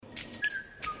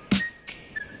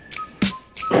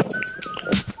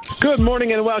Good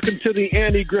morning and welcome to the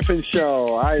Andy Griffin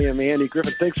Show. I am Andy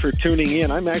Griffin. Thanks for tuning in.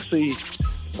 I'm actually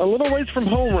a little ways from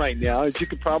home right now. As you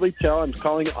could probably tell, I'm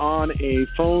calling on a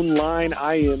phone line.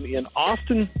 I am in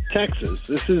Austin, Texas.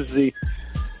 This is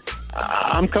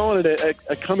I'm calling it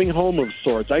a coming home of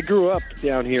sorts. I grew up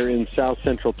down here in South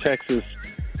Central Texas,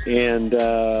 and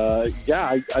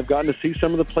I've gotten to see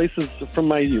some of the places from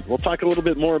my youth. We'll talk a little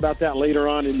bit more about that later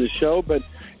on in the show, but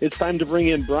it's time to bring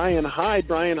in Bryan Hyde.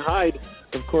 Bryan Hyde,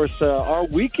 of course, our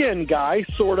weekend guy,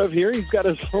 sort of, here. He's got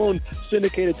his own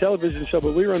syndicated television show,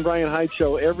 but we run Bryan Hyde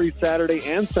Show every Saturday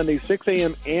and Sunday, 6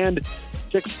 a.m. and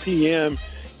 6 p.m.,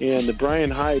 and the Bryan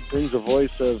Hyde brings a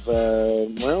voice of, I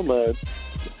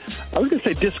was going to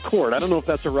say discord. I don't know if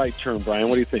that's the right term, Bryan.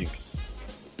 What do you think?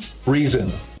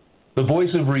 Reason. The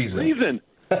voice of reason. Reason.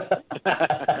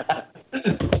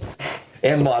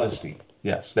 And modesty.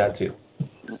 Yes, that too.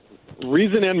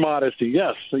 Reason and modesty.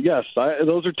 Yes.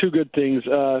 Those are two good things.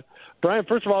 Bryan,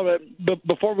 first of all,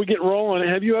 before we get rolling,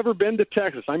 have you ever been to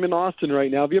Texas? I'm in Austin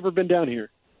right now. Have you ever been down here?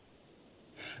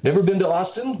 Never been to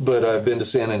Austin, but I've been to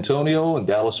San Antonio and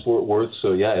Dallas-Fort Worth.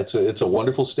 So, yeah, it's a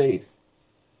wonderful state.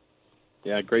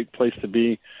 Yeah, great place to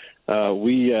be.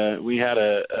 We had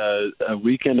a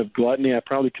weekend of gluttony. I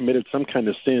probably committed some kind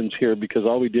of sins here because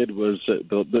all we did was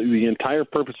the entire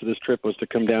purpose of this trip was to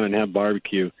come down and have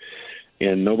barbecue.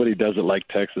 And nobody does it like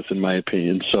Texas, in my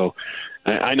opinion. So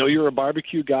I know you're a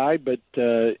barbecue guy, but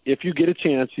if you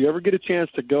ever get a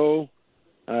chance to go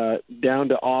down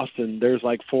to Austin, there's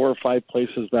like 4 or 5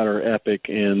 places that are epic,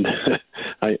 and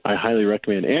I highly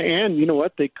recommend. And you know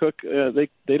what? They cook. They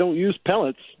don't use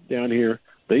pellets down here.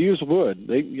 They use wood.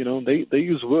 They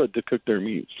use wood to cook their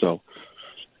meat. So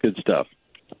good stuff.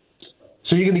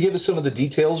 So you're going to give us some of the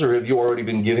details, or have you already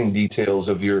been giving details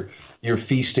of your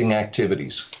feasting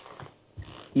activities?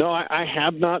 No, I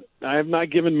have not. I have not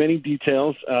given many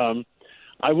details.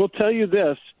 I will tell you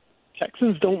this.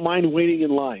 Texans don't mind waiting in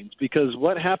lines because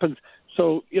what happens –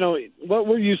 so, what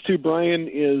we're used to, Bryan,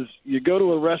 is you go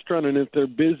to a restaurant, and if they're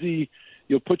busy,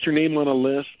 you'll put your name on a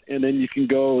list, and then you can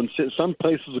go and sit. Some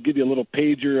places will give you a little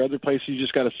pager. Other places you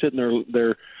just got to sit in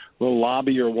their little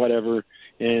lobby or whatever,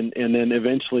 and then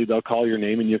eventually they'll call your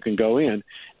name, and you can go in.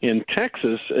 In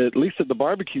Texas, at least at the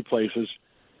barbecue places –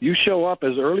 you show up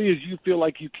as early as you feel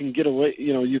like you can get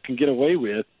away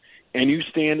with, and you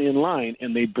stand in line,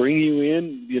 and they bring you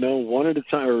in, one at a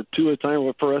time or 2 at a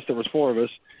time. For us, there was 4 of us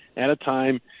at a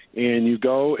time, and you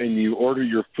go and you order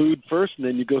your food first, and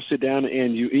then you go sit down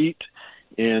and you eat,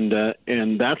 and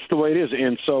that's the way it is.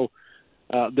 And so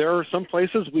there are some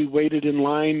places we waited in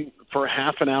line for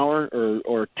half an hour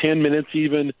or 10 minutes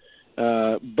even.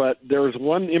 But there was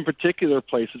one in particular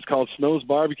place. It's called Snow's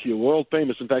Barbecue, world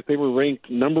famous. In fact, they were ranked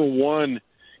number 1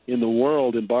 in the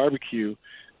world in barbecue.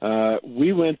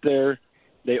 We went there.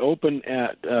 They open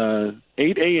at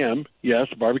 8 a.m.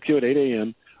 Yes, barbecue at 8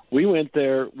 a.m. We went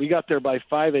there. We got there by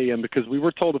 5 a.m. because we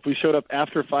were told if we showed up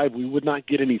after 5, we would not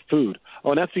get any food.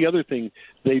 Oh, and that's the other thing.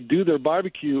 They do their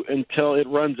barbecue until it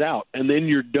runs out, and then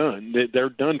you're done. They're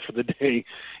done for the day.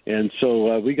 And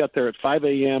so we got there at 5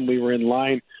 a.m. We were in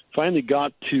line. Finally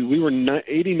we were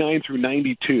 89 through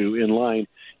 92 in line,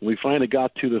 and we finally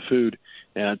got to the food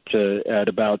at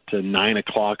about 9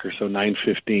 o'clock or so,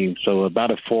 9:15. So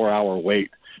about a 4-hour wait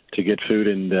to get food,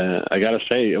 and I got to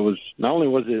say, it was not only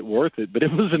was it worth it, but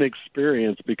it was an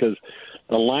experience because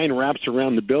the line wraps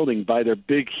around the building by their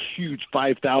big, huge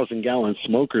 5,000-gallon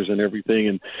smokers and everything,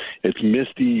 and it's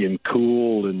misty and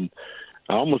cool, and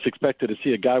I almost expected to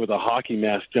see a guy with a hockey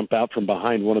mask jump out from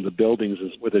behind one of the buildings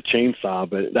with a chainsaw,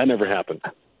 but that never happened.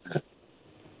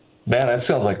 Man, that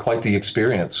sounds like quite the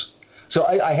experience. So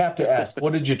I have to ask,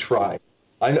 what did you try?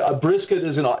 A brisket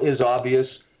is obvious.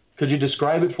 Could you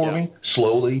describe it for me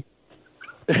slowly?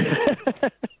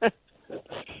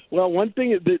 Well, one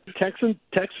thing, the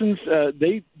Texans,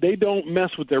 they don't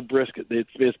mess with their brisket.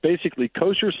 It's basically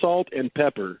kosher salt and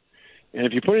pepper, and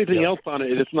if you put anything else on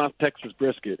it, it's not Texas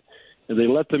brisket. And they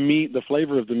let the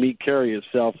flavor of the meat carry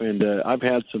itself, and I've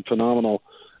had some phenomenal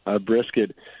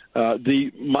brisket.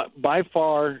 By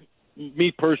far,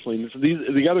 me personally,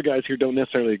 the other guys here don't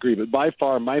necessarily agree, but by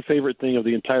far my favorite thing of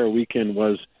the entire weekend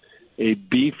was a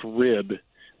beef rib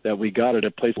that we got at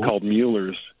a place called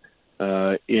Mueller's.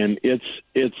 And it's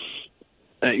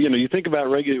you think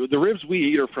about the ribs we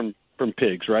eat are from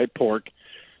pigs, right? Pork.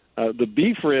 The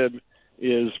beef rib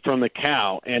is from the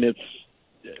cow, and it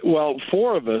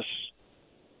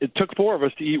took 4 of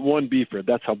us to eat one beef rib.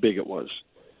 That's how big it was.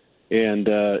 And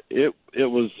it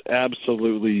was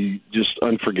absolutely just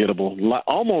unforgettable,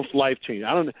 almost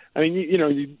life-changing.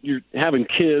 You're having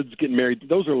kids, getting married.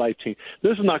 Those are life-changing.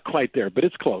 This is not quite there, but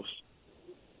it's close.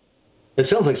 It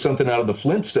sounds like something out of the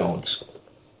Flintstones.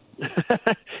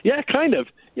 Yeah, kind of.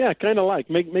 Yeah, kind of like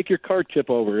make your car tip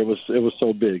over. It was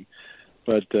so big,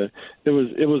 but it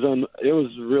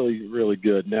was really really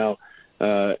good. Now,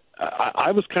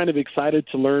 I was kind of excited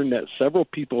to learn that several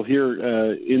people here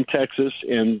in Texas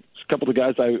and a couple of the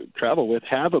guys I travel with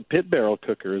have a pit barrel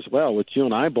cooker as well. Which you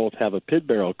and I both have a pit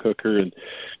barrel cooker, and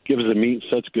gives the meat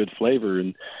such good flavor.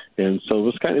 And so it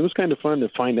was kind of fun to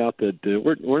find out that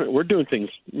we're doing things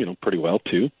pretty well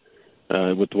too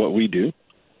with what we do.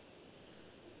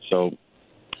 So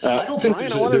I don't think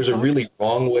Bryan, there's a really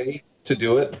wrong way to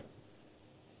do it.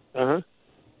 Uh-huh.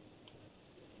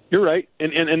 You're right.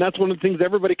 And that's one of the things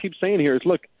everybody keeps saying here is,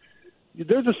 look,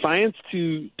 there's a science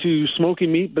to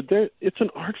smoking meat, but it's an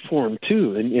art form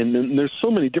too. And there's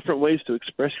so many different ways to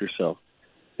express yourself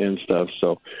and stuff.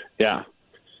 So, yeah.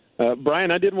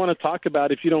 Bryan, I did want to talk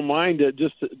about, if you don't mind,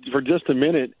 for just a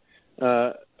minute,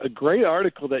 a great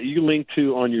article that you linked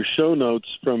to on your show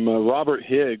notes from Robert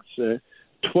Higgs,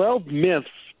 12 myths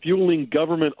fueling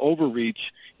government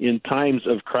overreach in times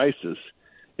of crisis.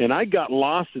 And I got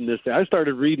lost in this. I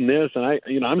started reading this, and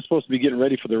I'm supposed to be getting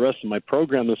ready for the rest of my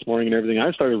program this morning and everything. I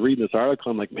started reading this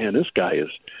article. I'm like, man, this guy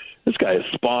is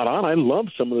spot on. I love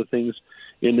some of the things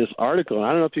in this article. And I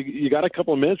don't know if you got a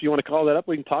couple of minutes. You want to call that up?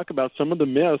 We can talk about some of the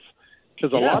myths,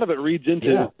 because a lot of it reads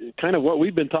into kind of what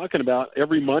we've been talking about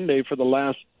every Monday for the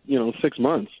last 6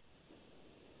 months.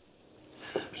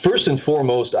 First and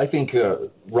foremost, I think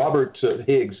Robert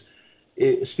Higgs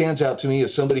stands out to me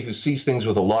as somebody who sees things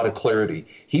with a lot of clarity.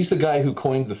 He's the guy who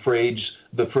coined the phrase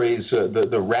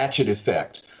the ratchet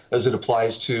effect as it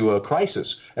applies to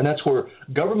crisis. And that's where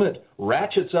government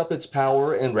ratchets up its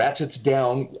power and ratchets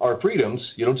down our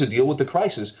freedoms, to deal with the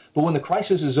crisis. But when the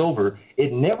crisis is over,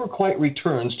 it never quite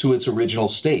returns to its original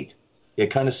state. It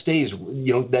kind of stays,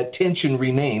 that tension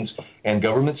remains, and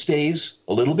government stays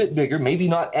a little bit bigger, maybe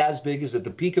not as big as at the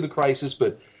peak of the crisis,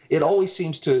 but it always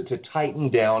seems to tighten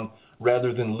down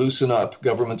rather than loosen up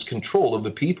government's control of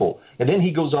the people. And then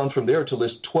he goes on from there to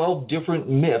list 12 different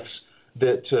myths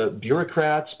that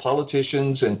bureaucrats,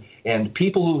 politicians, and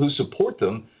people who support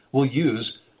them will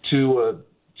use to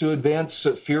advance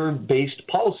fear-based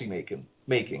policy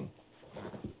making.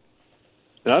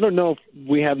 I don't know if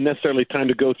we have necessarily time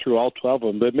to go through all 12 of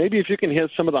them, but maybe if you can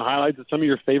hit some of the highlights of some of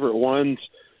your favorite ones.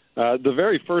 The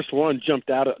very first one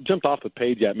jumped off the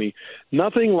page at me.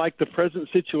 Nothing like the present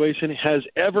situation has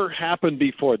ever happened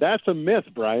before. That's a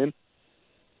myth, Bryan.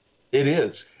 It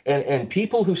is. And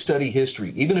people who study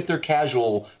history, even if they're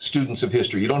casual students of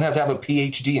history, you don't have to have a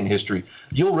PhD in history,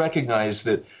 you'll recognize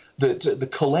that the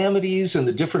calamities and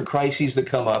the different crises that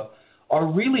come up are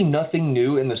really nothing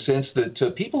new, in the sense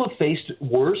that people have faced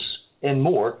worse and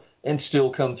more and still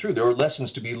come through. There are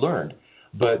lessons to be learned.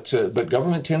 But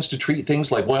government tends to treat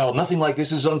things like, well, nothing like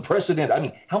this is unprecedented. I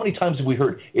mean, how many times have we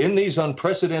heard, in these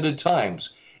unprecedented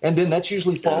times? And then that's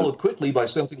usually followed quickly by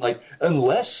something like,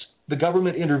 unless the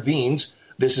government intervenes,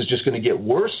 this is just going to get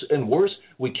worse and worse.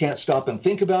 We can't stop and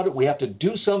think about it. We have to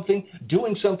do something.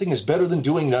 Doing something is better than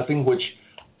doing nothing, which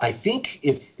I think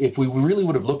if we really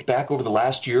would have looked back over the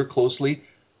last year closely,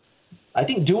 I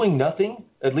think doing nothing,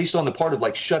 at least on the part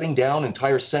of shutting down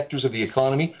entire sectors of the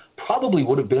economy, probably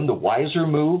would have been the wiser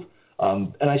move.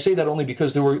 And I say that only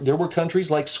because there were countries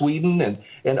like Sweden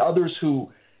and others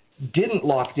who didn't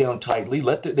lock down tightly.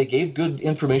 They gave good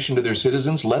information to their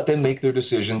citizens, let them make their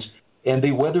decisions, and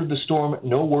they weathered the storm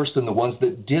no worse than the ones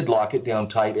that did lock it down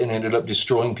tight and ended up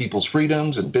destroying people's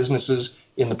freedoms and businesses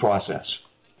in the process.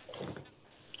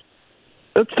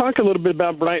 Let's talk a little bit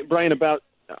about, Bryan, about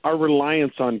our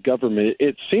reliance on government.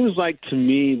 It seems like to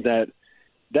me that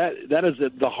is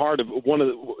at the heart of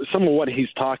some of what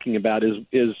he's talking about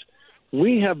is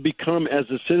we have become, as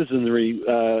a citizenry,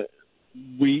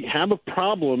 we have a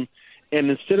problem, and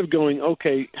instead of going,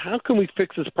 okay, how can we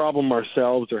fix this problem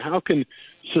ourselves, or how can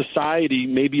society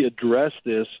maybe address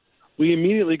this, we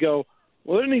immediately go,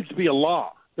 well, there needs to be a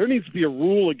law. There needs to be a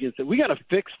rule against it. We got to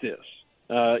fix this.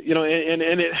 And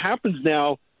it happens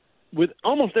now with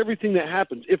almost everything that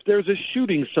happens. If there's a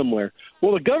shooting somewhere,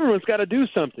 well, the government's got to do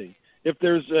something. If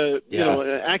there's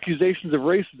accusations of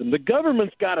racism, the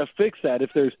government's got to fix that.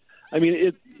 If there's,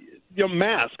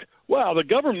 mask. Well, the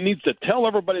government needs to tell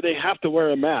everybody they have to wear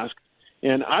a mask.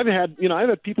 And I've had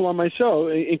people on my show,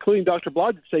 including Dr.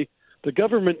 Blodgett, say the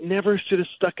government never should have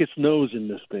stuck its nose in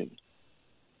this thing.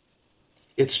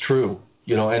 It's true.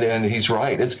 And he's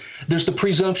right. There's the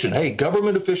presumption, hey,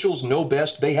 government officials know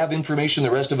best. They have information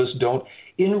the rest of us don't.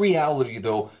 In reality,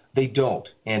 though, they don't,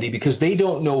 Andy, because they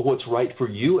don't know what's right for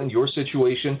you and your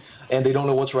situation, and they don't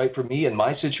know what's right for me and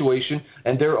my situation.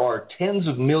 And there are tens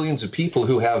of millions of people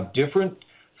who have different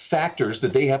factors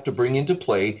that they have to bring into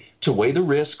play to weigh the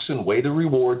risks and weigh the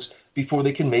rewards before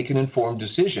they can make an informed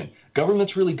decision.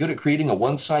 Government's really good at creating a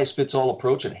one-size-fits-all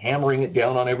approach and hammering it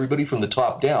down on everybody from the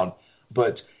top down,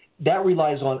 but that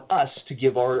relies on us to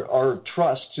give our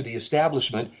trust to the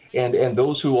establishment and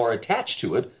those who are attached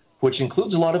to it, which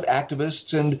includes a lot of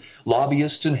activists and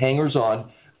lobbyists and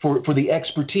hangers-on for the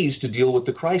expertise to deal with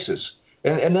the crisis.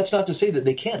 And that's not to say that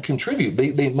they can't contribute.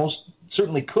 They most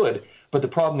certainly could, but the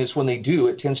problem is when they do,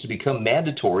 it tends to become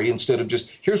mandatory instead of just,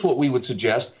 here's what we would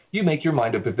suggest, you make your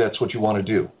mind up if that's what you want to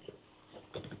do.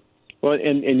 Well,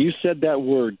 and you said that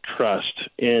word, trust,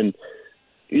 and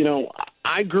you know,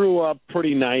 I grew up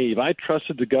pretty naive. I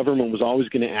trusted the government was always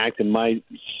going to act in my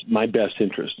best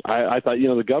interest. I thought, you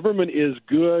know, the government is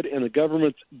good, and the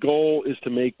government's goal is to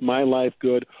make my life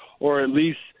good, or at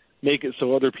least make it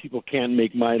so other people can't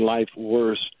make my life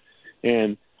worse.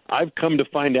 And I've come to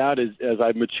find out as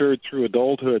I've matured through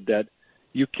adulthood that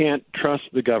you can't trust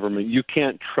the government. You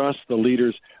can't trust the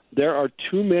leaders. There are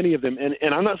too many of them,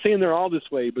 and I'm not saying they're all this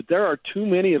way, but there are too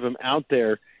many of them out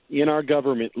there in our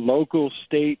government, local,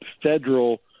 state,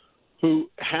 federal, who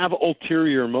have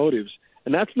ulterior motives.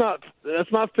 And that's not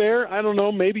fair. I don't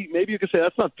know. Maybe you could say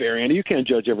that's not fair, Andy. You can't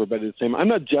judge everybody the same. I'm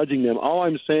not judging them. All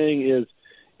I'm saying is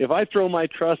if I throw my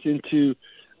trust into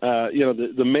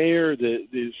the mayor,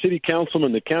 the city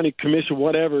councilman, the county commission,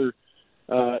 whatever,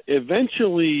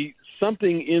 eventually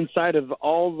something inside of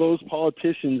all those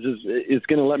politicians is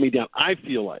going to let me down. I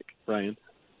feel like, Bryan.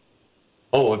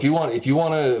 Oh, if you want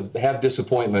to have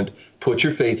disappointment, put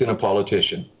your faith in a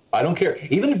politician. I don't care.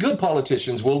 Even good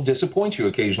politicians will disappoint you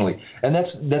occasionally, and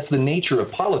that's the nature of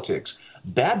politics.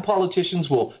 Bad politicians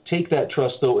will take that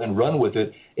trust, though, and run with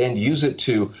it and use it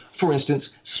to, for instance,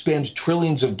 spend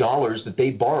trillions of dollars that they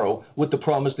borrow with the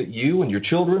promise that you and your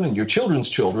children and your children's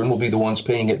children will be the ones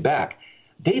paying it back.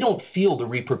 They don't feel the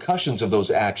repercussions of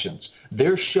those actions.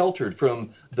 They're sheltered from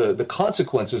the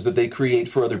consequences that they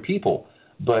create for other people.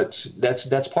 But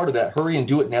that's part of that. Hurry and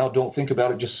do it now. Don't think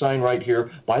about it. Just sign right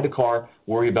here. Buy the car.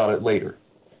 Worry about it later.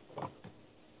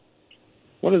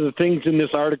 One of the things in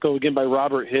this article, again, by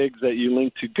Robert Higgs that you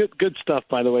linked to, good stuff,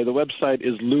 by the way. The website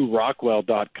is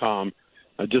LouRockwell.com.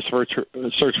 Just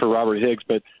search for Robert Higgs.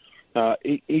 But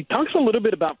he talks a little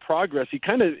bit about progress. He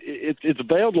kind of it's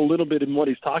veiled a little bit in what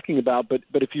he's talking about. But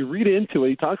if you read into it,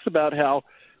 he talks about how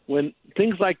when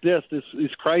things like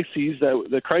these crises,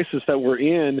 the crisis that we're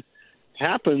in,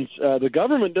 happens, the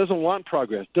government doesn't want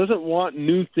progress, doesn't want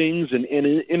new things and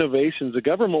innovations. The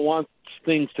government wants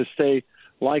things to stay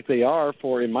like they are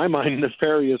for, in my mind,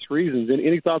 nefarious reasons.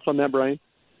 Any thoughts on that, Bryan?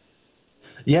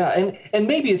 Yeah, and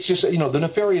maybe it's just, the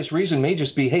nefarious reason may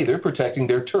just be, hey, they're protecting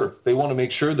their turf. They want to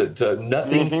make sure that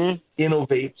nothing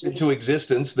innovates into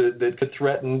existence that could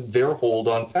threaten their hold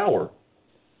on power.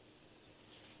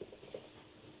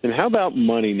 And how about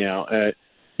money now?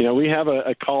 We have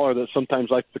a caller that sometimes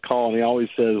likes to call, and he always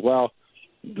says, well,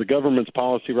 the government's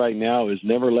policy right now is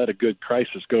never let a good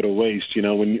crisis go to waste.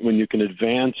 When you can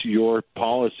advance your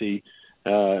policy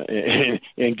and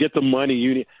get the money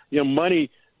you need. Money,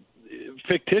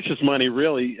 fictitious money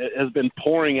really has been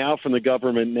pouring out from the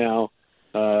government now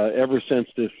ever since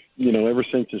this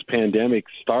pandemic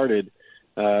started.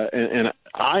 And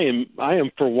I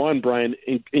am for one, Bryan,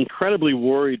 incredibly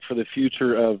worried for the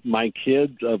future of my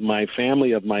kids, of my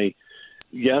family, of my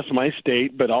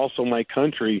state, but also my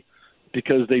country,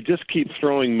 because they just keep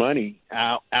throwing money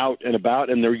out and about,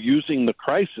 and they're using the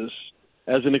crisis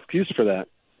as an excuse for that.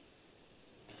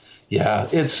 Yeah,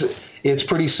 it's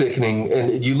pretty sickening.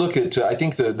 And you look at, I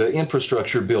think the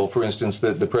infrastructure bill, for instance,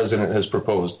 that the president has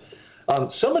proposed.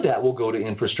 Some of that will go to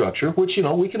infrastructure, which,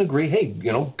 we can agree, hey,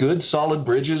 good solid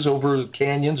bridges over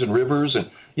canyons and rivers and,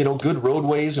 good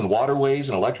roadways and waterways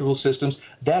and electrical systems.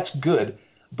 That's good.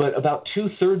 But about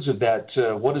 2/3 of that,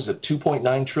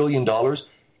 $2.9 trillion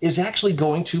is actually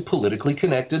going to politically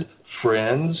connected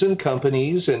friends and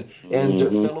companies and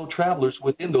fellow travelers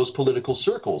within those political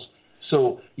circles.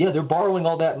 So, yeah, they're borrowing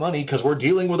all that money because we're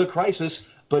dealing with a crisis.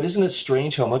 But isn't it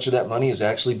strange how much of that money is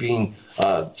actually being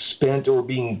spent or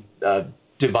being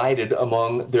divided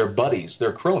among their buddies,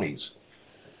 their cronies?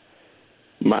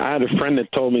 I had a friend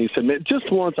that told me, he said,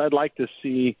 just once I'd like to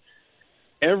see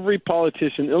every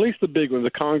politician, at least the big ones,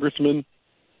 the congressman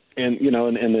and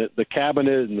the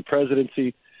cabinet and the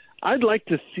presidency, I'd like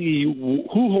to see who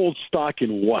holds stock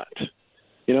in what.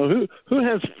 Who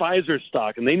has Pfizer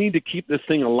stock, and they need to keep this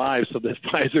thing alive so that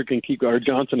Pfizer can keep, or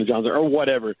Johnson & Johnson, or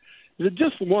whatever.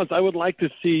 Just once, I would like to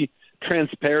see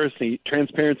transparency,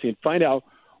 and find out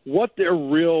what their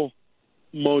real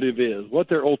motive is, what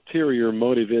their ulterior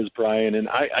motive is, Bryan. And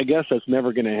I guess that's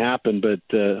never going to happen, but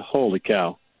holy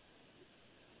cow.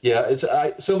 Yeah,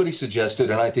 somebody suggested,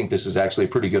 and I think this is actually a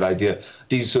pretty good idea.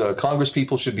 These Congress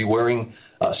people should be wearing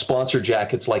sponsor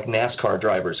jackets like NASCAR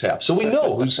drivers have, so we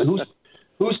know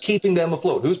who's keeping them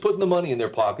afloat, who's putting the money in their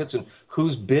pockets, and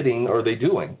whose bidding are they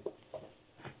doing.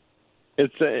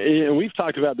 It's and we've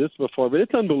talked about this before, but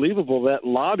it's unbelievable that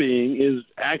lobbying is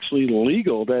actually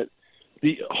legal. That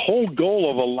the whole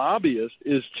goal of a lobbyist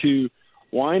is to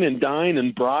wine and dine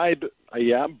and bribe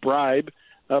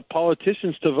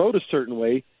politicians to vote a certain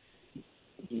way.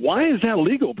 Why is that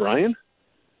legal, Bryan?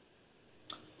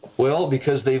 Well,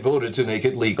 because they voted to make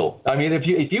it legal. I mean, if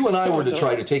you and I were to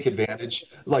try to take advantage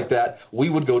like that, we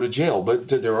would go to jail. But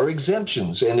there are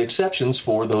exemptions and exceptions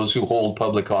for those who hold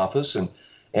public office, and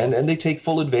they take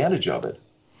full advantage of it.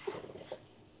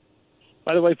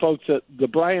 By the way, folks, the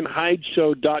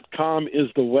BryanHydeShow.com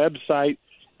is the website.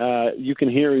 You can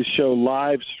hear his show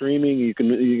live streaming. You can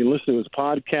listen to his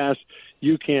podcast.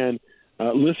 You can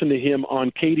listen to him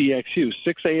on KDXU,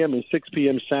 6 a.m. and 6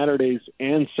 p.m. Saturdays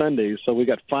and Sundays. So we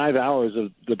got 5 hours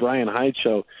of the Bryan Hyde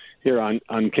Show here on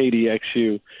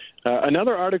KDXU.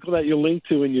 Another article that you link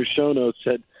to in your show notes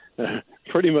that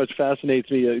pretty much fascinates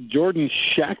me. Jordan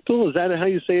Schachtel, is that how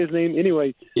you say his name?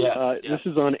 Anyway, yeah. This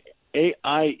is on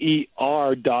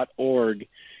AIER.org,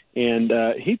 and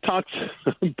he talks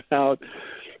about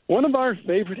one of our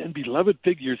favorite and beloved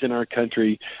figures in our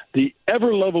country, the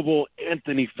ever-lovable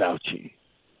Anthony Fauci.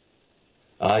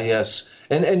 Yes.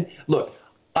 And look,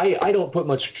 I don't put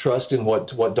much trust in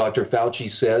what Dr.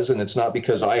 Fauci says, and it's not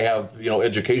because I have,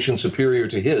 education superior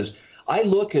to his. I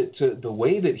look at the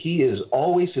way that he is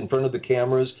always in front of the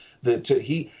cameras, that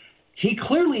he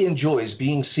clearly enjoys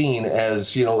being seen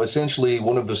as, essentially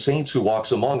one of the saints who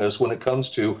walks among us when it comes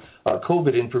to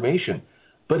COVID information.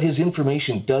 But his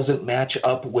information doesn't match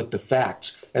up with the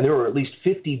facts. And there are at least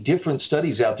 50 different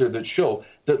studies out there that show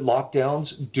that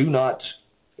lockdowns do not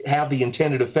have the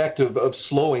intended effect of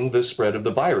slowing the spread of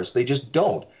the virus. They just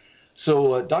don't.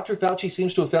 So Dr. Fauci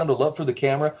seems to have found a love for the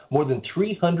camera, more than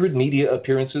 300 media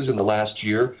appearances in the last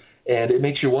year. And it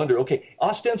makes you wonder, okay,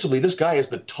 ostensibly this guy is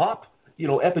the top,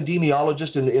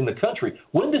 epidemiologist in the country.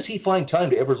 When does he find time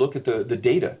to ever look at the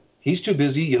data? He's too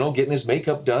busy, getting his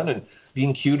makeup done and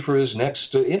being cued for his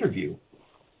next interview.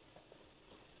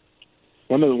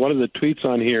 One of the tweets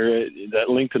on here that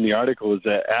linked in the article is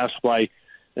that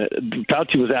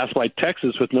Fauci was asked why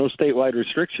Texas, with no statewide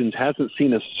restrictions, hasn't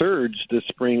seen a surge this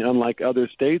spring, unlike other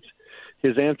states.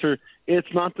 His answer: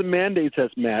 it's not the mandates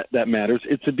that matters;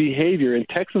 it's the behavior. And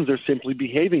Texans are simply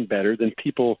behaving better than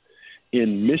people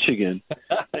in Michigan.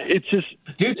 It's just.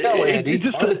 Do tell, Andy.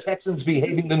 Are the Texans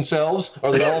behaving themselves?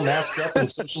 Are they all masked up and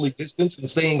socially distanced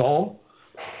and staying home?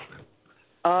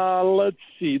 Let's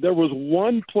see. There was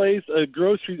one place, a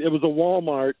grocery, it was a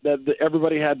Walmart, that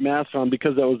everybody had masks on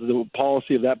because that was the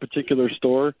policy of that particular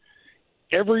store.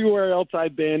 Everywhere else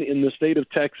I've been in the state of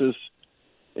Texas,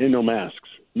 no masks.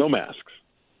 No masks.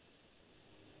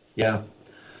 Yeah.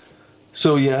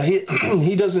 So yeah,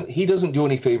 he doesn't do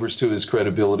any favors to his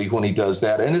credibility when he does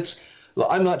that. And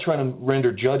I'm not trying to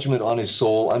render judgment on his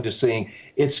soul. I'm just saying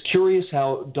it's curious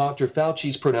how Dr.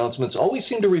 Fauci's pronouncements always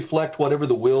seem to reflect whatever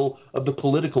the will of the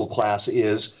political class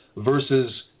is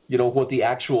versus, what the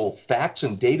actual facts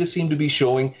and data seem to be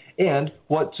showing, and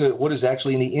what is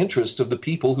actually in the interest of the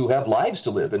people who have lives to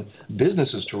live and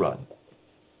businesses to run.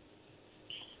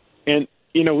 And,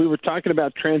 we were talking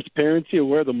about transparency of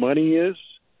where the money is.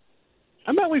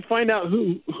 How about we find out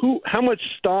how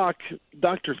much stock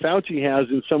Dr. Fauci has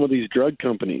in some of these drug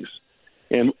companies,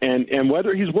 and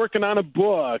whether he's working on a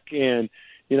book, and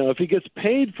if he gets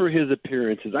paid for his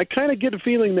appearances. I kind of get a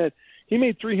feeling that he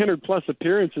made 300 plus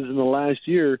appearances in the last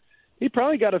year. He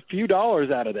probably got a few dollars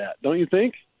out of that, don't you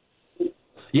think?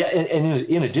 Yeah, and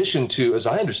in addition to, as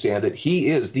I understand it, he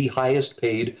is the highest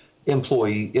paid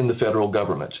employee in the federal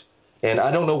government, and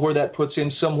I don't know where that puts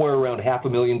him, somewhere around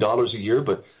 $500,000 a year,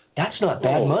 but that's not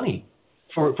bad money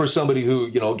for somebody who,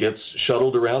 gets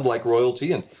shuttled around like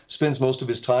royalty and spends most of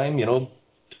his time,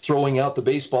 throwing out the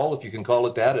baseball, if you can call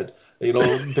it that, at,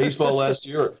 baseball last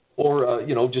year, or,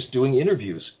 just doing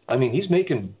interviews. I mean, he's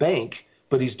making bank,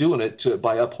 but he's doing it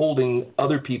by upholding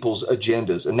other people's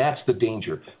agendas. And that's the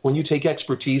danger. When you take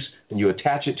expertise and you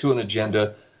attach it to an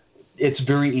agenda, it's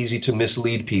very easy to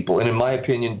mislead people. And in my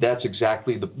opinion, that's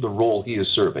exactly the role he is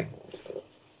serving.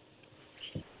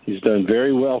 He's done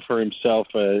very well for himself,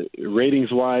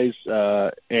 ratings-wise,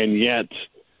 and yet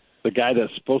the guy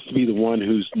that's supposed to be the one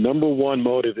whose number one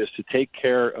motive is to take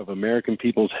care of American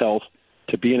people's health,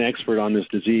 to be an expert on this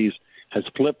disease, has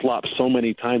flip-flopped so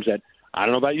many times that, I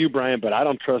don't know about you, Bryan, but I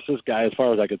don't trust this guy as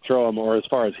far as I could throw him or as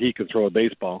far as he could throw a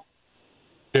baseball.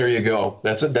 There you go.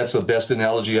 That's the best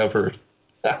analogy I've heard.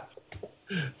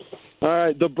 All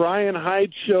right, the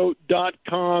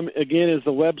BryanHydeShow.com, again, is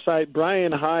the website.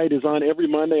 Bryan Hyde is on every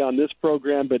Monday on this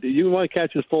program, but you want to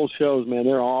catch his full shows, man.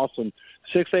 They're awesome.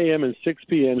 6 a.m. and 6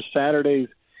 p.m., Saturdays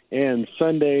and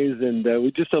Sundays, and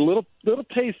we just a little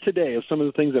taste today of some of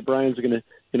the things that Bryan's going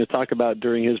to talk about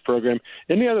during his program.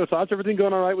 Any other thoughts? Everything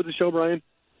going all right with the show, Bryan?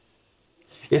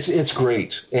 It's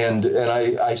great, and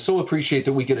I so appreciate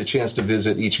that we get a chance to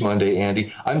visit each Monday,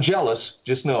 Andy. I'm jealous.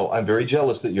 Just know I'm very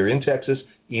jealous that you're in Texas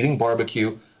eating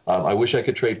barbecue. I wish I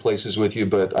could trade places with you,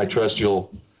 but I trust you'll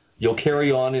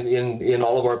carry on in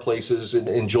all of our places and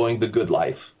enjoying the good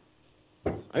life.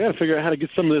 I got to figure out how to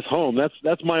get some of this home.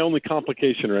 That's my only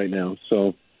complication right now.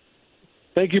 So,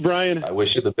 thank you, Bryan. I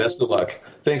wish you the best of luck.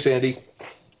 Thanks, Andy.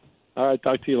 All right,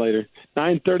 talk to you later.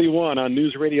 9:31 on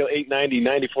News Radio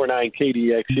 890, 94.9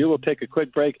 KDXU. We'll take a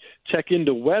quick break, check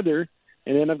into weather,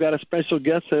 and then I've got a special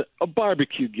guest, a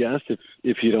barbecue guest,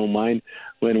 if you don't mind,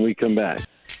 when we come back.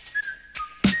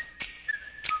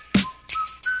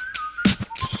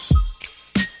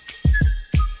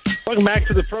 Welcome back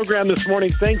to the program this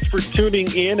morning. Thanks for tuning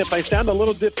in. If I sound a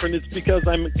little different, it's because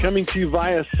I'm coming to you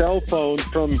via cell phone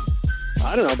from,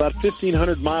 I don't know, about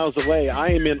 1,500 miles away. I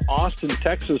am in Austin,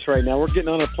 Texas right now. We're getting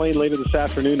on a plane later this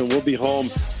afternoon, and we'll be home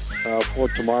for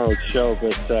tomorrow's show.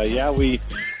 But, yeah, we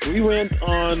went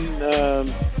on,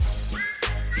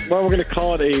 we're going to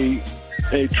call it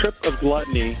a trip of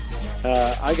gluttony.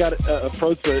 I got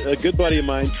approached a good buddy of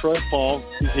mine, Troy Paul.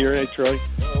 He's here. Hey, Troy.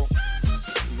 Hello.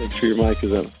 Make sure your mic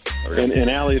is up. And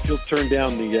Allie, if you'll turn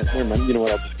down the, never mind, you know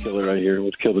what, I'll just kill it right here.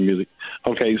 Let's kill the music.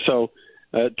 Okay, so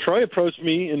Troy approached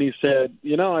me and he said,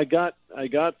 I got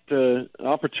the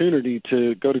opportunity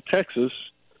to go to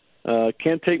Texas.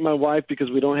 Can't take my wife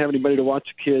because we don't have anybody to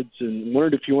watch the kids, and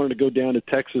wondered if you wanted to go down to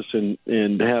Texas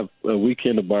and have a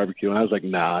weekend of barbecue. And I was like,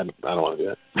 nah, I don't want to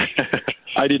do that.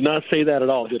 I did not say that at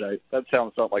all, did I? That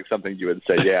sounds like something you would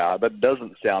say, yeah. That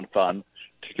doesn't sound fun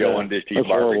to go and just eat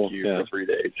barbecue for 3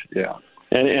 days. Yeah.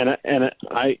 And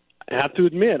I have to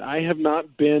admit, I have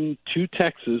not been to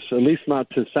Texas, at least not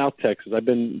to South Texas. I've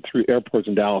been through airports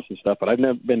in Dallas and stuff, but I've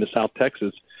never been to South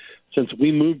Texas since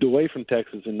we moved away from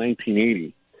Texas in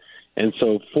 1980. And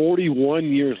so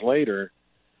 41 years later,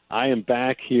 I am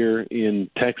back here in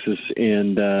Texas,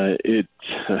 and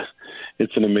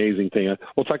it's an amazing thing.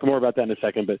 We'll talk more about that in a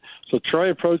second. But so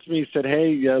Troy approached me, said,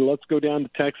 hey, let's go down to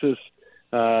Texas.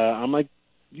 I'm like,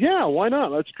 yeah, why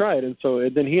not? Let's try it. And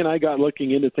then he and I got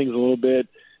looking into things a little bit.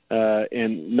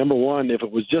 And number one, if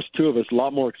it was just two of us, a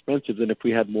lot more expensive than if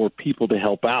we had more people to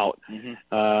help out. Mm-hmm.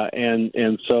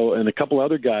 And a couple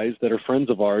other guys that are friends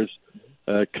of ours,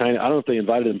 I don't know if they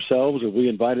invited themselves or we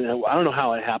invited them. I don't know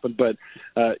how it happened, but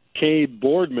Cade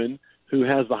Boardman, who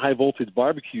has the High Voltage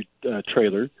Barbecue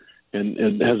trailer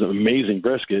and has an amazing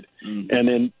brisket, and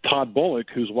then Todd Bullock,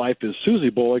 whose wife is Susie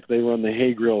Bullock, they run the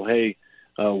Hey Grill Hey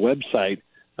website,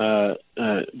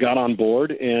 got on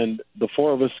board, and the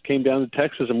four of us came down to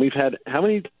Texas, and we've had how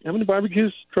many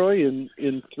barbecues, Troy,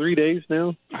 in 3 days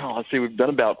now? Oh, let's see, we've done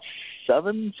about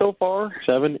 7 so far.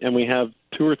 7, and we have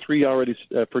 2 or 3 already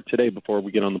for today before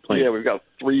we get on the plane. Yeah, we've got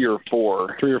 3 or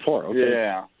 4. 3 or 4, okay.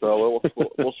 Yeah, so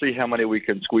we'll see how many we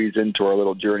can squeeze into our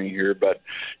little journey here, but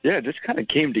yeah, it just kind of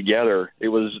came together.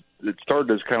 It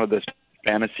started as kind of this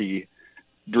fantasy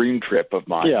dream trip of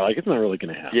mine. Yeah, like it's not really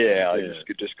going to happen. Yeah, I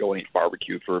just go and eat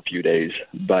barbecue for a few days.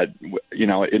 But,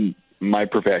 in my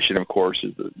profession, of course,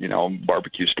 is,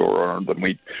 barbecue store owner.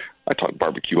 I talk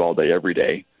barbecue all day, every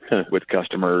day with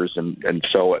customers. And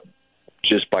so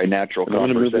just by natural conversation.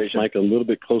 I'm going to move this mic a little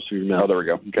bit closer to your mouth. Oh, there we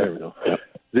go. Okay. There we go. Yep.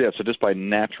 Yeah, so just by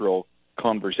natural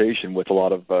conversation with a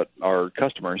lot of our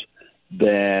customers,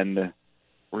 then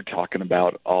we're talking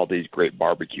about all these great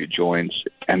barbecue joints.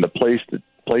 And the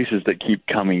places that keep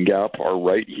coming up are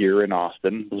right here in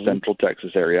Austin, Central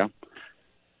Texas area.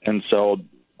 And so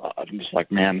I'm just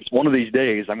like, man, it's one of these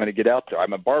days I'm going to get out there.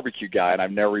 I'm a barbecue guy, and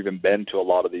I've never even been to a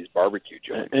lot of these barbecue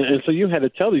joints. And so you had to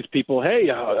tell these people, hey,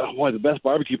 the best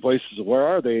barbecue places, where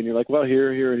are they? And you're like, well,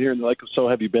 here, here, and here. And they're like, so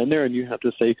have you been there? And you have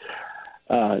to say,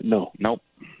 no. Nope,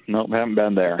 haven't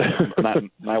been there.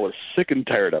 And I was sick and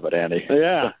tired of it, Andy.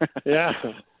 Yeah.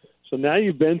 So now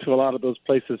you've been to a lot of those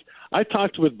places. I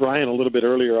talked with Bryan a little bit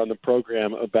earlier on the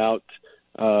program about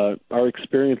our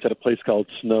experience at a place called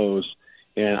Snow's.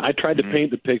 And I tried to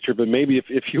paint the picture, but maybe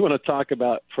if you want to talk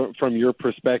about from your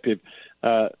perspective,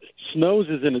 Snow's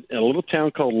is in a little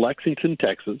town called Lexington,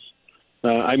 Texas.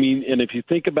 And if you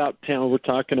think about town, we're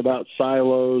talking about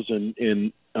silos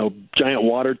and giant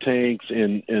water tanks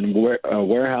and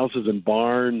warehouses and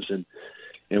barns. And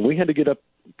we had to get up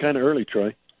kind of early,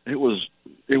 Troy. It was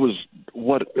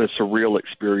what a surreal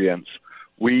experience.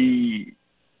 We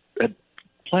had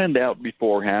planned out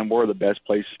beforehand where are the best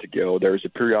places to go. There's a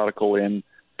periodical in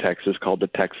Texas called the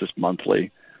Texas Monthly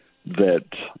that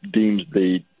deems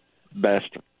the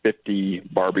best 50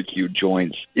 barbecue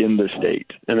joints in the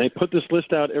state. And they put this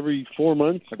list out every 4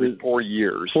 months? Every 4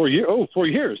 years. 4 years? Oh, 4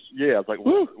 years. Yeah, it's like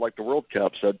the World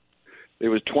Cup said. It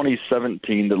was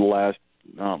 2017 that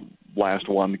the last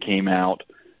one came out,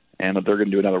 and they're going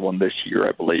to do another one this year,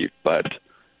 I believe. But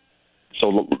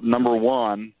so number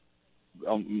one,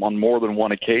 on more than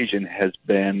one occasion, has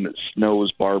been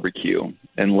Snow's Barbecue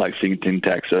in Lexington,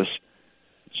 Texas.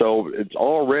 So it's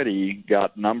already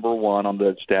got number one on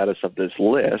the status of this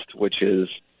list, which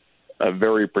is a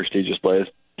very prestigious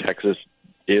list. Texas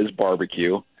is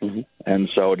barbecue. Mm-hmm. And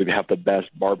so to have the best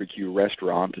barbecue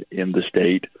restaurant in the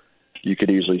state, you could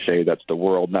easily say that's the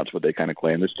world, and that's what they kind of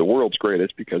claim. It's the world's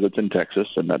greatest because it's in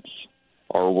Texas, and that's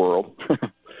our world.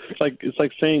 It's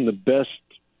like saying the best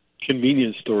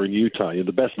convenience store in Utah,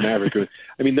 the best Maverick.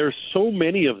 I mean, there's so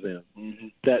many of them Mm-hmm.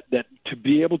 that to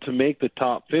be able to make the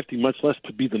top 50, much less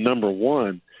to be the number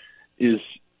one, is,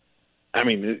 I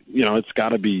mean, it's got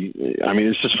to be. I mean,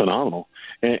 it's just phenomenal.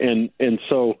 And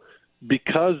so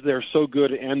because they're so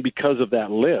good, and because of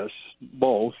that list,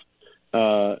 both,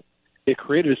 it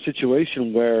created a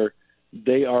situation where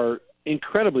they are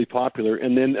incredibly popular.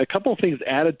 And then a couple of things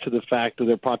added to the fact of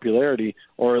their popularity,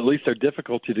 or at least their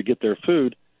difficulty to get their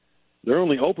food. They're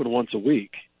only open once a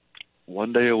week.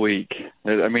 1 day a week.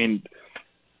 I mean,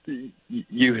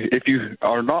 if you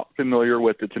are not familiar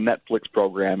with it's a Netflix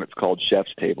program. It's called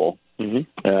Chef's Table.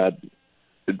 Mm-hmm.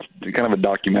 It's kind of a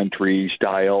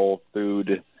documentary-style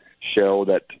food show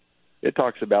that it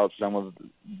talks about some of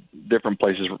different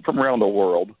places from around the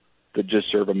world that just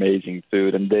serve amazing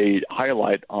food. And they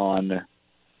highlight on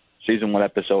Season 1,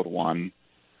 Episode 1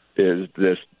 is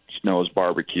this Snow's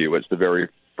Barbecue. It's the very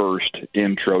first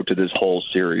intro to this whole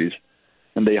series.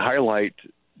 And they highlight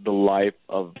the life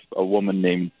of a woman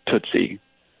named Tootsie,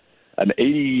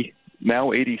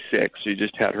 now 86. She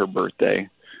just had her birthday.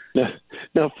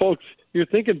 Now, folks, you're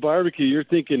thinking barbecue. You're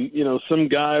thinking, some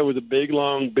guy with a big,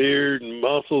 long beard and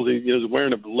muscles. He's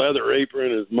wearing a leather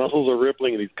apron. His muscles are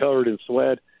rippling, and he's covered in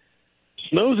sweat.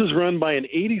 Snow's is run by an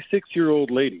 86-year-old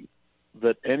lady.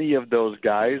 That any of those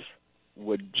guys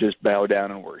would just bow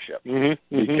down and worship.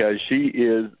 Mm-hmm. Because she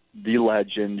is the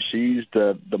legend. She's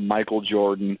the Michael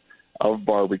Jordan of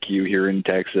barbecue here in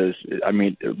Texas. I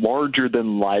mean, larger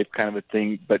than life kind of a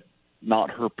thing, but not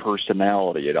her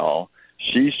personality at all.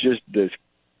 She's just this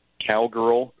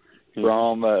cowgirl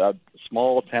from a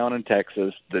small town in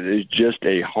Texas that is just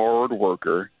a hard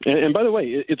worker. And by the way,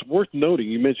 it's worth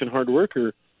noting, you mentioned hard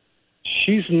worker.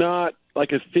 She's not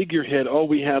like a figurehead. Oh,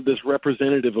 we have this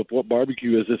representative of what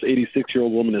barbecue is, this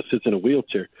 86-year-old woman that sits in a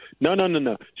wheelchair. No.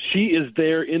 She is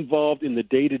there involved in the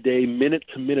day-to-day,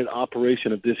 minute-to-minute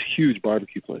operation of this huge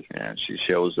barbecue place. Yeah, she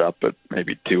shows up at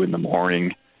maybe 2 in the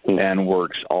morning and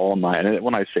works all night. And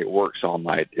when I say works all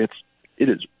night, it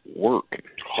is work.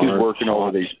 She's working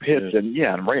over these pits.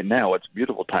 Yeah. And right now it's a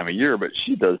beautiful time of year, but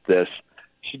she does this.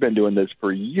 She's been doing this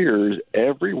for years,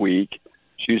 every week.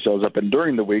 She shows up, and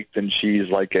during the week, then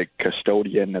she's like a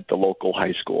custodian at the local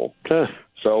high school.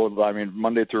 So, I mean,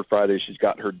 Monday through Friday, she's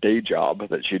got her day job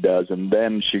that she does, and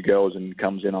then she goes and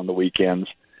comes in on the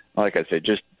weekends. Like I say,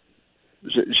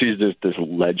 she's just this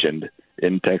legend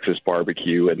in Texas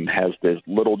barbecue, and has this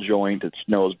little joint at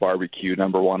Snow's Barbecue,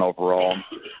 number 1 overall.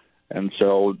 And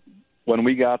so when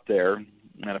we got there,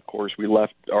 and of course we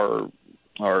left our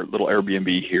little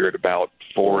Airbnb here at about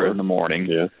 4 in the morning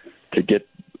to get,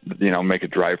 make a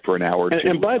drive for an hour or two.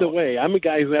 And by the way, I'm a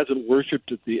guy who hasn't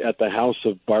worshipped at the house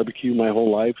of barbecue my whole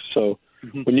life. So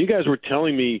when you guys were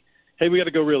telling me, hey, we got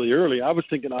to go really early, I was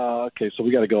thinking, okay, so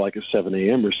we got to go like at 7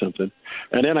 a.m. or something.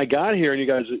 And then I got here, and you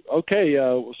guys, okay,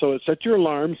 so set your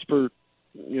alarms for,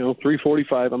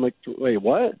 3:45. I'm like, wait,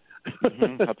 what?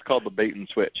 That's called the bait and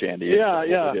switch, Andy. Yeah.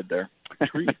 What we did there.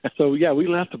 So we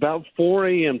left about 4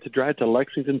 a.m. to drive to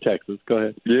Lexington, Texas. Go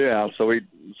ahead. Yeah.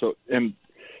 And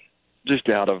just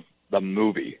out of the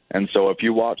movie. And so if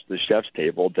you watch the Chef's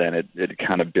Table, then it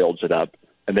kind of builds it up,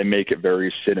 and they make it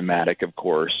very cinematic, of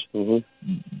course.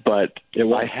 Mm-hmm. But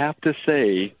I have to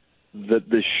say that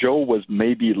the show was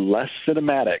maybe less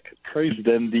cinematic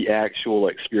than the actual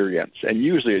experience. And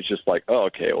usually it's just like, oh,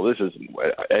 okay, well, this isn't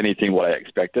anything what I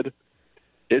expected.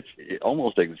 It's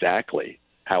almost exactly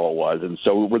how it was. And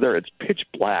so we're there. It's pitch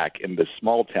black in this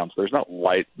small town, so there's not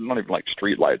light, not even like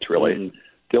street lights, really. Mm-hmm.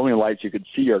 The only lights you could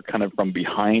see are kind of from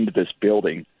behind this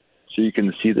building. So you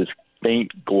can see this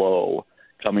faint glow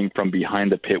coming from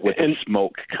behind the pit with the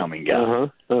smoke coming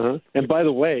out. And by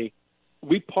the way,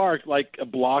 we parked like a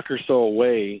block or so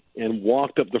away and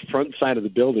walked up the front side of the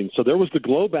building. So there was the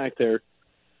glow back there,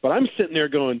 But I'm sitting there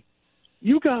going,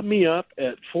 you got me up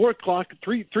at 4 o'clock,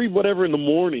 3 whatever in the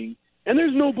morning, and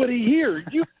there's nobody here.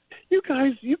 You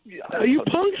guys, you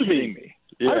punked me.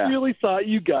 Yeah. I really thought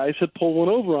you guys had pulled one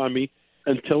over on me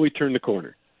until we turned the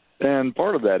corner. And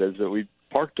part of that is that we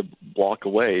parked a block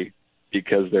away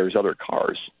because there's other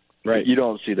cars. Right. You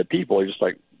don't see the people. You're just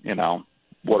like,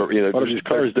 what are these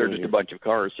cars? They're just a bunch of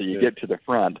cars. So you get to the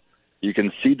front, you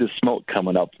can see the smoke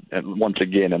coming up, and once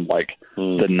again, in like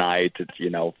the night, it's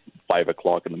 5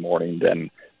 o'clock in the morning,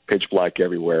 then pitch black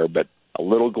everywhere, but a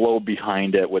little glow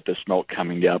behind it with the smoke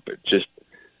coming up. It's just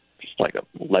like a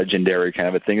legendary kind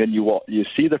of a thing. And you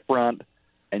see the front,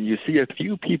 and you see a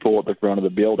few people at the front of the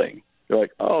building. You're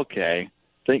like, okay,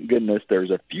 thank goodness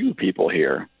there's a few people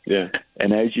here. Yeah.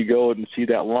 And as you go and see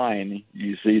that line,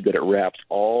 you see that it wraps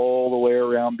all the way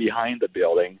around behind the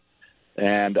building.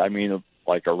 And, I mean,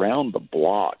 like around the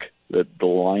block, the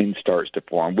line starts to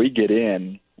form. We get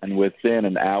in, and within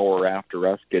an hour after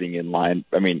us getting in line,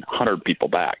 100 people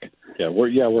back. Yeah,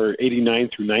 we're 89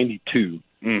 through 92,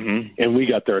 and we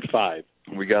got there at 5.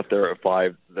 We got there at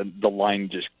 5. The line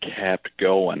just kept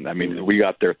going. I mean, we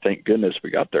got there. Thank goodness we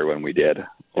got there when we did,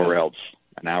 or else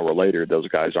an hour later, those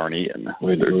guys aren't eating.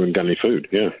 We haven't got any food.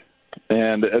 Yeah,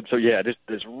 and so just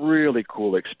this really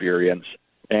cool experience.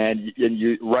 And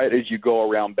you right as you go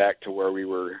around back to where we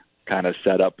were kind of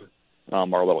set up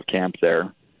our little camp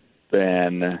there,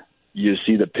 then you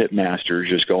see the pit masters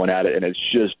just going at it, and it's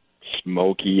just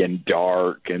smoky and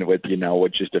dark, and with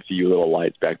just a few little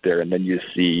lights back there, and then you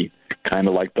see kind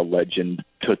of like the legend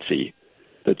Tootsie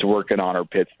that's working on her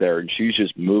pits there, and she's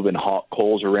just moving hot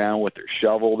coals around with her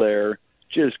shovel there,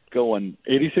 just going.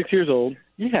 86 years old.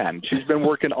 Yeah, and she's been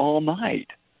working all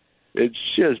night. It's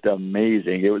just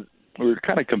amazing. We were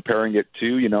kind of comparing it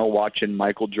to watching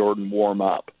Michael Jordan warm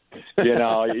up.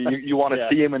 You want to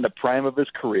see him in the prime of his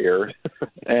career,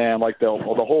 and like the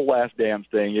whole Last Dance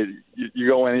thing. You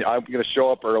go in. I'm going to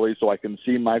show up early so I can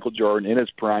see Michael Jordan in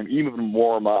his prime, even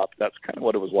warm up. That's kind of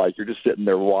what it was like. You're just sitting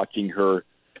there watching her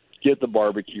get the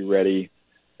barbecue ready.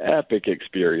 Epic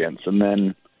experience. And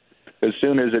then as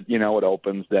soon as it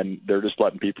opens, then they're just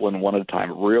letting people in one at a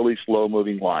time. Really slow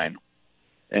moving line,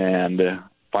 and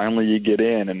finally you get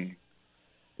in and.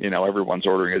 Everyone's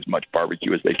ordering as much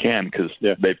barbecue as they can because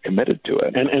they've committed to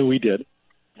it. And we did.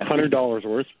 $100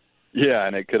 worth. Yeah,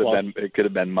 and it could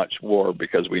have been much more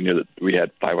because we knew that we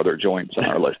had 5 other joints on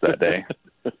our list that day.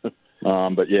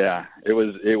 But yeah, it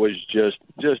was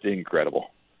just incredible.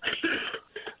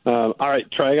 All right,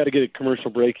 Troy, I got to get a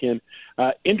commercial break in.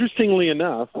 Interestingly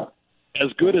enough,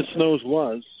 as good as Snow's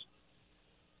was,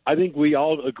 I think we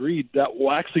all agreed that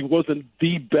actually wasn't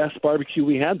the best barbecue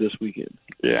we had this weekend.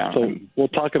 Yeah. So we'll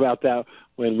talk about that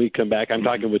when we come back. I'm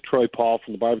talking with Troy Paul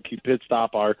from the Barbecue Pit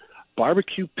Stop, our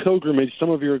barbecue pilgrimage. Some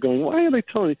of you are going, why are they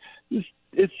telling me?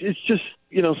 It's just,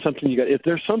 something you got. If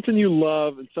there's something you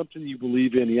love and something you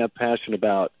believe in, you have passion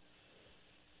about,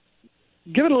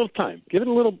 give it a little time. Give it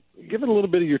a little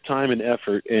bit of your time and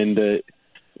effort, and it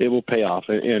will pay off.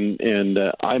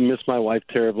 And I miss my wife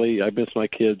terribly. I miss my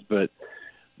kids, but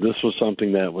this was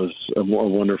something that was a more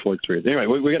wonderful experience. Anyway,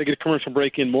 we got to get a commercial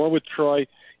break in. More with Troy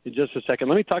in just a second.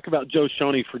 Let me talk about Joe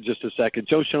Shoney for just a second.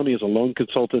 Joe Shoney is a loan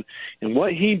consultant, and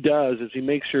what he does is he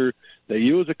makes sure that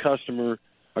you as a customer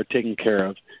are taken care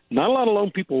of. Not a lot of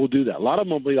loan people will do that. A lot of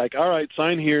them will be like, all right,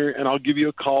 sign here, and I'll give you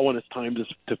a call when it's time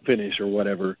to finish or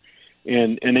whatever.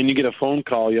 And then you get a phone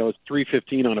call, it's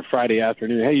 3:15 on a Friday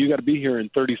afternoon. Hey, you got to be here in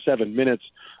 37 minutes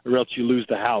or else you lose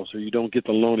the house or you don't get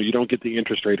the loan or you don't get the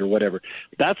interest rate or whatever.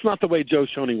 That's not the way Joe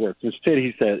Shoney works. Instead,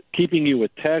 he said, keeping you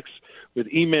with texts, with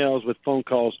emails, with phone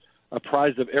calls,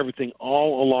 apprised of everything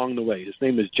all along the way. His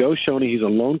name is Joe Shoney. He's a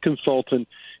loan consultant.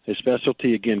 His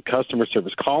specialty, again, customer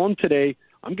service. Call him today.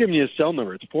 I'm giving you his cell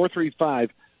number. It's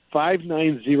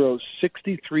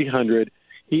 435-590-6300.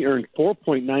 He earned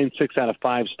 4.96 out of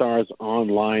 5 stars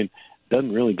online.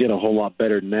 Doesn't really get a whole lot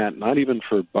better than that, not even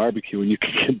for barbecue, and you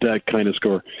can get that kind of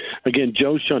score. Again,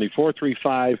 Joe Shoney,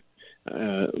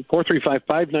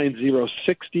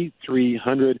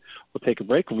 435-590-6300. We'll take a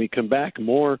break. When we come back,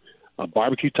 more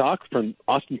barbecue talk from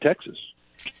Austin, Texas.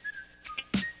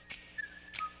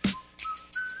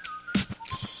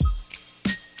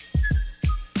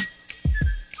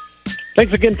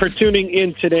 Thanks again for tuning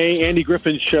in today. Andy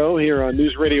Griffin's show here on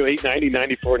News Radio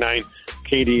 890, 94.9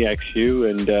 KDXU.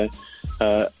 And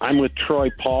I'm with Troy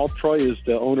Paul. Troy is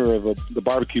the owner of the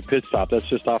Barbecue Pit Stop. That's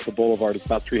just off the boulevard. It's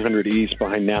about 300 East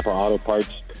behind Napa Auto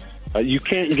Parts. You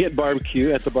can't get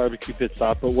barbecue at the Barbecue Pit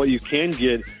Stop, but what you can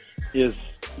get is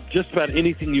just about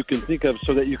anything you can think of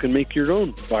so that you can make your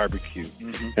own barbecue.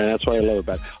 Mm-hmm. And that's what I love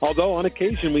about it. Although on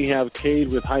occasion we have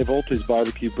Cade with High Voltage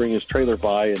Barbecue bring his trailer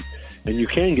by, and you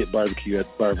can get barbecue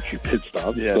at Barbecue Pit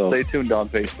Stop. Yeah, so, stay tuned on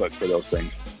Facebook for those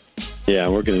things. Yeah,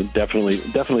 we're going to definitely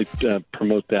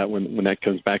promote that when that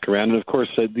comes back around. And, of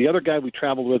course, the other guy we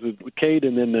traveled with was Cade,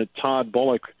 and then Todd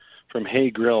Bullock from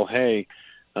Hey Grill Hey.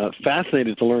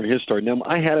 Fascinated to learn his story. Now,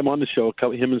 I had him on the show,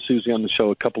 him and Susie on the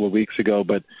show a couple of weeks ago,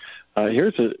 but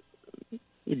here's a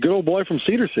good old boy from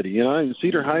Cedar City, in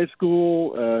Cedar High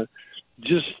School,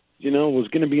 was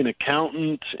going to be an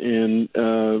accountant,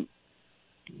 and,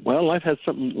 life has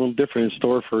something a little different in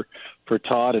store for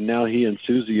Todd, and now he and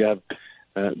Susie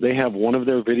they have one of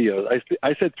their videos.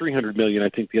 I said 300 million, I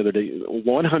think, the other day.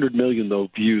 100 million, though,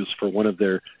 views for one of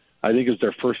their, I think it was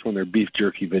their first one, their beef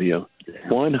jerky video.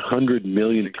 100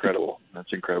 million. Incredible.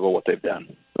 That's incredible what they've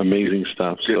done. Amazing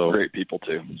stuff. So great people,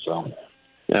 too. So,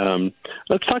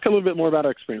 let's talk a little bit more about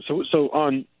our experience. So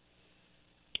on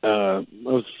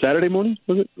was Saturday morning,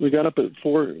 was it? We got up at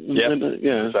 4. Yeah,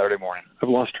 Saturday morning. I've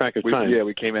lost track of time.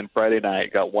 We came in Friday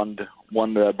night, got one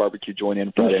barbecue joint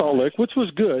in Friday. Salt Lake, which was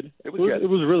good. It was good. It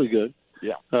was really good.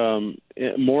 Yeah.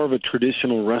 More of a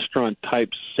traditional restaurant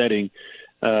type setting.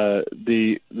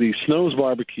 The Snow's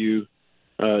barbecue,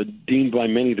 deemed by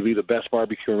many to be the best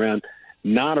barbecue around,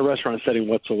 not a restaurant setting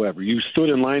whatsoever. You stood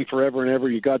in line forever and ever.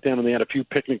 You got down and they had a few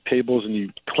picnic tables and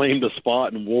you claimed a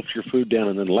spot and wolfed your food down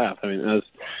and then left. I mean,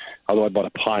 although I bought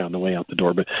a pie on the way out the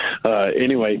door. But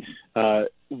anyway,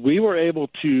 we were able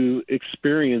to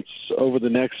experience over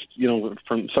the next,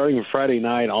 from starting with Friday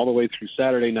night all the way through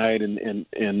Saturday night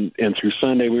and through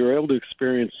Sunday, we were able to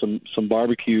experience some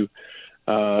barbecue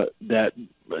that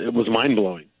it was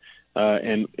mind-blowing.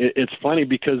 And it's funny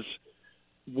because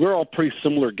we're all pretty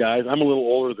similar guys. I'm a little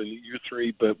older than you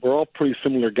three, but we're all pretty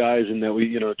similar guys in that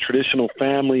we, traditional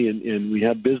family and we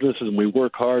have businesses and we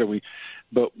work hard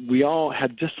but we all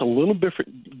had just a little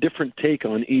different take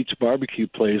on each barbecue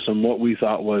place and what we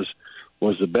thought was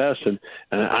the best. And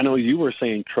I know you were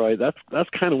saying, Troy, that's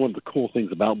kind of one of the cool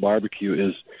things about barbecue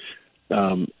is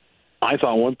I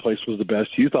thought one place was the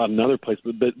best. You thought another place,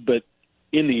 but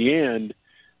in the end,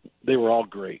 they were all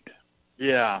great.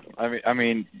 Yeah, I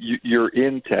mean, you're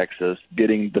in Texas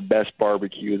getting the best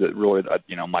barbecue that really,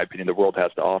 in my opinion, the world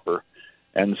has to offer.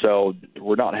 And so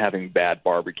we're not having bad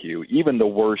barbecue. Even the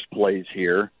worst place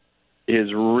here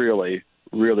is really,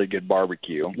 really good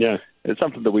barbecue. Yeah. It's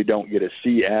something that we don't get to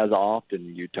see as often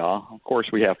in Utah. Of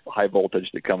course, we have high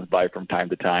voltage that comes by from time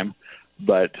to time.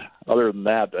 But other than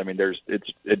that, I mean,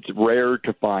 it's rare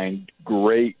to find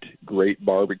great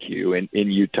barbecue in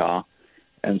Utah.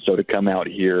 And so to come out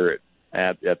here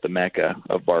at the Mecca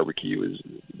of barbecue is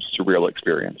a surreal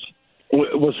experience.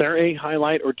 Was there a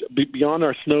highlight, or beyond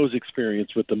our Snows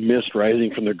experience with the mist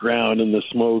rising from the ground and the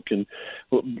smoke, and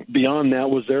beyond that,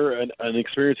 was there an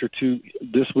experience or two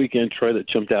this weekend, Troy, that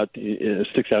jumped out,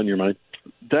 sticks out in your mind?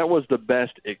 That was the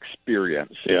best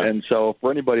experience. Yeah. And so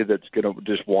for anybody that's going to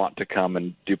just want to come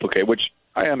and duplicate, which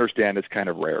I understand is kind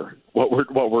of rare, what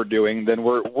we're doing, then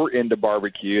we're into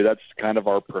barbecue. That's kind of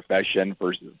our profession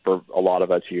for a lot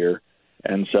of us here.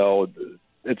 And so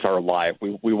it's our life.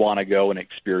 We want to go and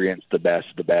experience the best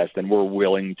of the best, and we're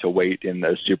willing to wait in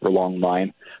the super long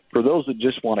line. For those that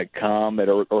just want to come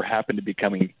or happen to be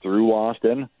coming through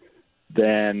Austin,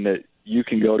 then you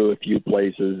can go to a few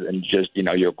places and just,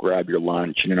 you'll grab your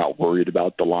lunch and you're not worried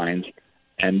about the lines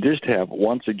and just have,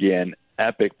 once again,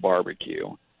 epic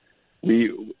barbecue.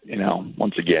 We,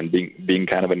 once again, being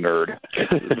kind of a nerd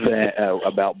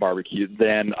about barbecue,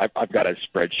 then I've got a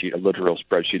literal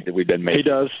spreadsheet that we've been making. He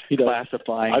does.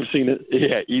 Classifying. I've seen it.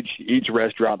 Yeah, each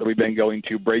restaurant that we've been going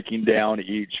to, breaking down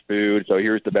each food. So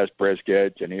here's the best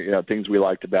briskets and, things we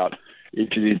liked about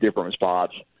each of these different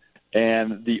spots.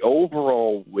 And the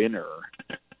overall winner,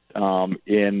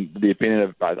 in the opinion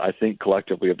of, I think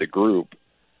collectively of the group,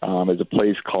 is a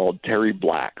place called Terry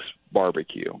Black's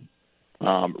Barbecue.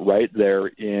 Right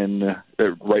there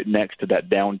right next to that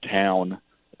downtown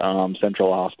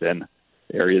Central Austin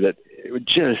area. That it was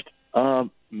just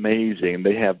amazing.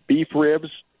 They have beef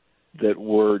ribs that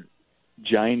were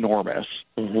ginormous.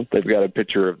 Mm-hmm. They've got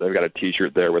a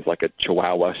T-shirt there with like a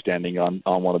chihuahua standing on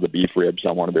one of the beef ribs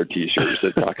on one of their T-shirts.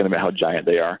 They're talking about how giant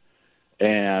they are,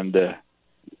 and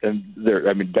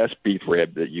they're best beef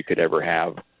rib that you could ever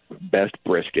have, best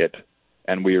brisket.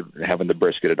 And we're having the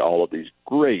brisket at all of these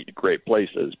great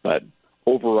places. But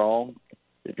overall,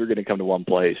 if you're going to come to one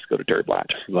place, go to Terry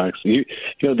Black's.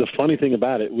 The funny thing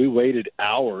about it, we waited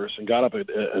hours and got up at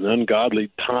an ungodly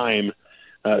time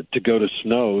to go to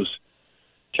Snow's.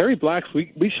 Terry Black's,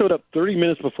 we showed up 30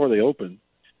 minutes before they opened,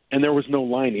 and there was no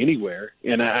line anywhere.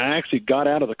 And I actually got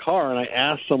out of the car, and I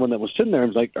asked someone that was sitting there, I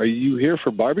was like, "Are you here for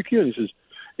barbecue?" And he says,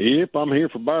 "Yep, I'm here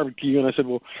for barbecue." And I said,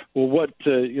 "Well, what?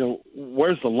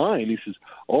 Where's the line?" He says,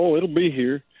 "Oh, it'll be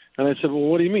here." And I said, "Well,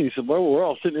 what do you mean?" He said, "Well, we're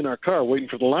all sitting in our car waiting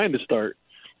for the line to start."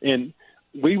 And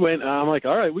we went. I'm like,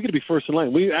 "All right, we got to be first in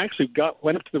line." We actually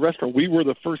went up to the restaurant. We were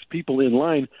the first people in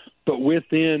line, but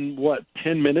within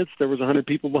 10 minutes, there was 100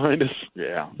 people behind us.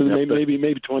 Yeah,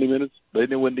 maybe 20 minutes. They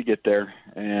knew when to get there,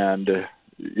 and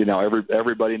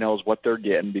everybody knows what they're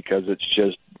getting because it's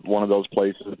just one of those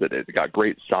places that it got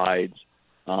great sides,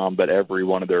 but every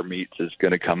one of their meats is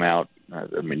going to come out.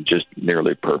 Just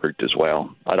nearly perfect as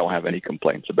well. I don't have any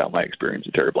complaints about my experience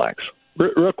at Terry Black's.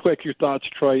 Real quick, your thoughts,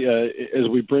 Troy, as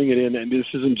we bring it in, and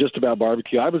this isn't just about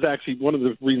barbecue. I was actually, one of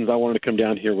the reasons I wanted to come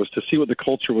down here was to see what the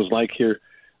culture was like here.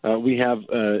 We have,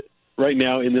 right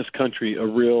now in this country, a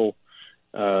real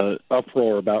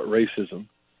uproar about racism.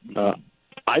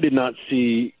 I did not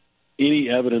see any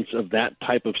evidence of that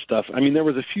type of stuff. I mean, there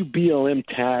was a few BLM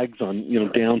tags on,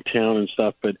 downtown and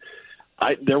stuff, but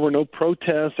there were no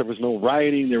protests. There was no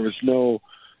rioting. There was no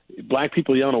black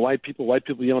people yelling at white people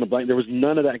yelling at black. There was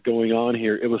none of that going on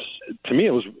here. To me,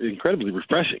 it was incredibly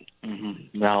refreshing.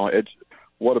 Mm-hmm. Now,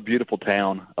 what a beautiful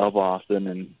town of Austin.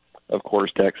 And, of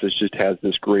course, Texas just has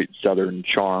this great southern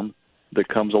charm that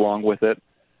comes along with it.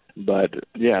 But,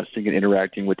 yeah, seeing and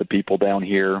interacting with the people down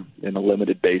here in a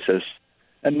limited basis.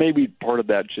 And maybe part of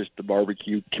that's just the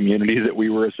barbecue community that we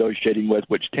were associating with,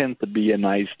 which tends to be a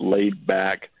nice,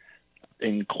 laid-back,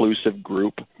 inclusive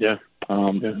group. Yeah.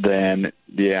 Then,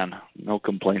 no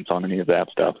complaints on any of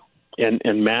that stuff. And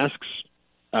masks,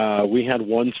 we had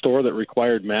one store that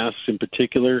required masks in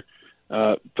particular.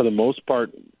 For the most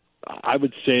part, I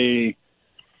would say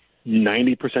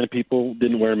 90% of people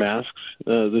didn't wear masks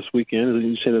this weekend. Did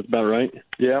you say that's about right?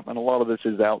 Yeah, and a lot of this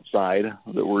is outside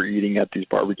that we're eating at these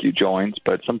barbecue joints,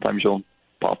 but sometimes you'll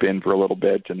pop in for a little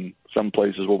bit, and some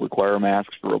places will require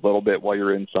masks for a little bit while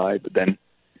you're inside, but then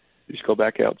you just go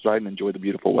back outside and enjoy the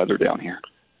beautiful weather down here.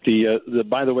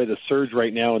 By the way, the surge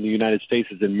right now in the United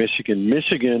States is in Michigan.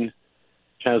 Michigan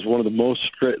has one of the most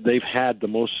strict. They've had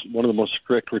one of the most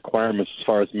strict requirements as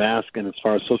far as masks and as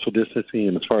far as social distancing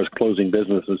and as far as closing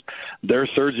businesses. They're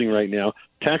surging right now.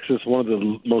 Texas, one of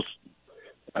the most.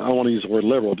 I don't want to use the word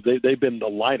liberal, but they've been the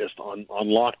lightest on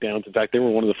lockdowns. In fact, they were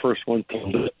one of the first ones to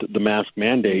lift the mask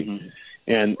mandate. Mm-hmm.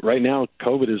 And right now,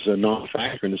 COVID is a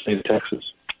non-factor in the state of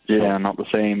Texas. Yeah, not the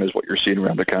same as what you're seeing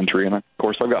around the country. And, of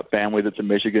course, I've got family that's in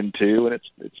Michigan, too, and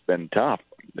it's been tough.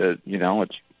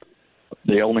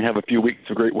 They only have a few weeks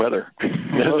of great weather.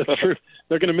 Yeah, that's true.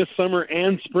 They're going to miss summer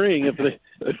and spring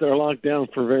if they're locked down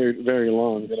for very, very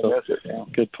long. So,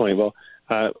 good point. Well,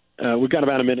 we've got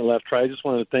about a minute left. Troy, I just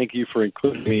wanted to thank you for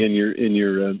including me in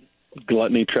your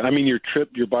gluttony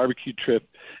trip. Your barbecue trip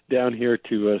down here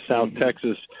to South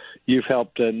Texas. You've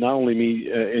helped not only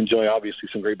me enjoy, obviously,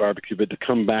 some great barbecue, but to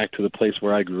come back to the place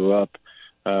where I grew up.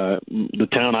 The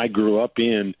town I grew up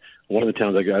in, one of the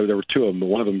towns there were two of them, but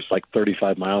one of them is like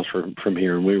 35 miles from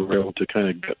here, and we were able to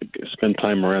kind of spend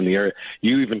time around the area.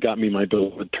 You even got me my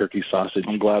beloved turkey sausage.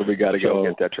 I'm glad we got to go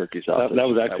get that turkey sausage. That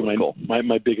was actually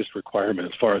my biggest requirement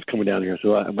as far as coming down here.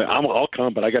 So I'll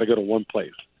come, but I got to go to one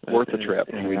place. Worth the trip.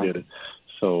 And we did it.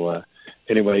 So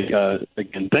anyway,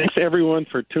 again, thanks to everyone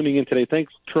for tuning in today.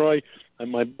 Thanks, Troy.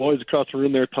 And my boys across the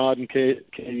room there, Todd and Kay,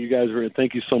 you guys,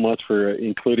 thank you so much for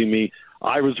including me.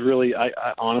 I was really, I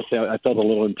honestly, I felt a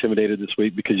little intimidated this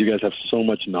week because you guys have so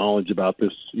much knowledge about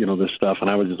this, this stuff. And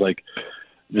I was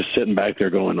just sitting back there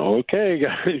going, okay,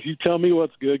 guys, you tell me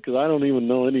what's good, because I don't even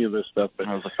know any of this stuff. But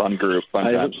it was a fun group.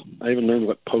 I even learned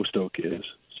what post oak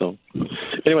is. So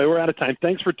anyway, we're out of time.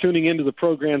 Thanks for tuning into the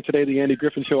program today, The Andy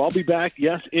Griffin Show. I'll be back,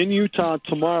 yes, in Utah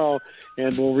tomorrow,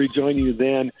 and we'll rejoin you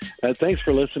then. Thanks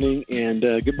for listening, and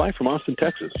goodbye from Austin,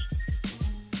 Texas.